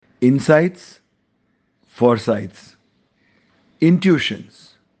Insights, foresights,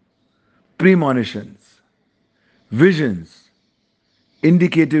 intuitions, premonitions, visions,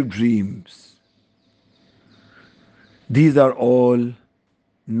 indicative dreams. These are all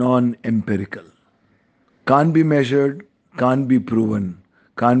non empirical. Can't be measured, can't be proven,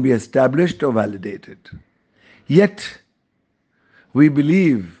 can't be established or validated. Yet, we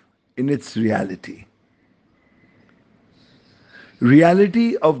believe in its reality.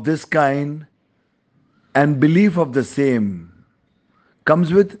 Reality of this kind and belief of the same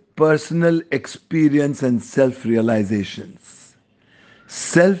comes with personal experience and self realizations,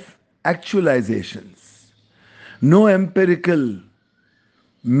 self actualizations. No empirical,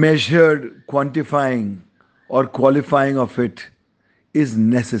 measured, quantifying, or qualifying of it is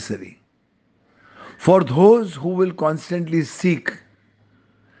necessary. For those who will constantly seek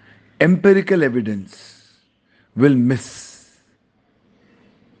empirical evidence, will miss.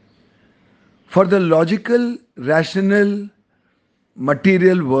 For the logical, rational,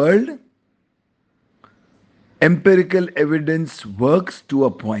 material world, empirical evidence works to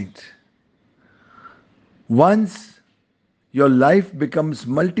a point. Once your life becomes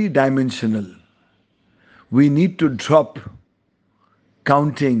multidimensional, we need to drop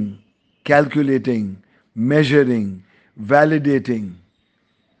counting, calculating, measuring, validating.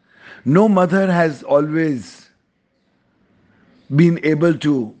 No mother has always been able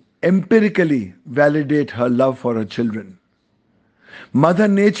to empirically validate her love for her children. Mother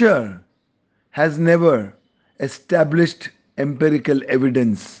Nature has never established empirical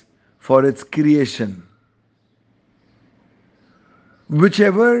evidence for its creation.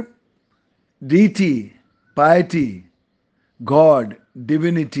 Whichever deity, piety, God,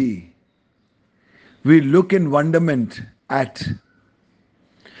 divinity we look in wonderment at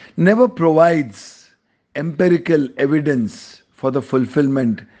never provides empirical evidence for the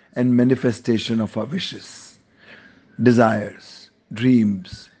fulfillment and manifestation of our wishes, desires,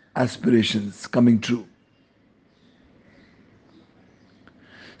 dreams, aspirations coming true.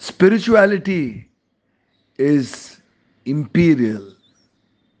 Spirituality is imperial,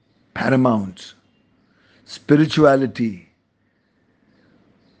 paramount. Spirituality,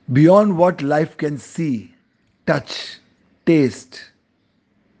 beyond what life can see, touch, taste,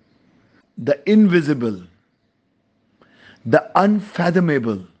 the invisible, the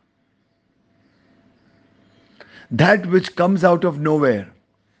unfathomable, that which comes out of nowhere,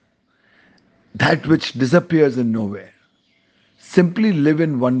 that which disappears in nowhere. Simply live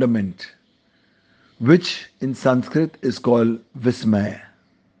in wonderment, which in Sanskrit is called Vismaya.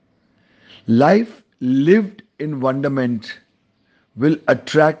 Life lived in wonderment will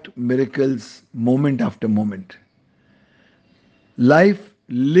attract miracles moment after moment. Life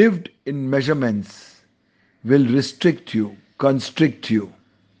lived in measurements will restrict you, constrict you.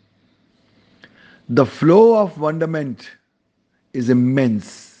 The flow of wonderment is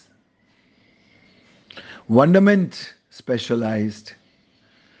immense. Wonderment specialized,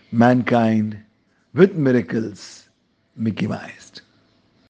 mankind with miracles, Mickeymized.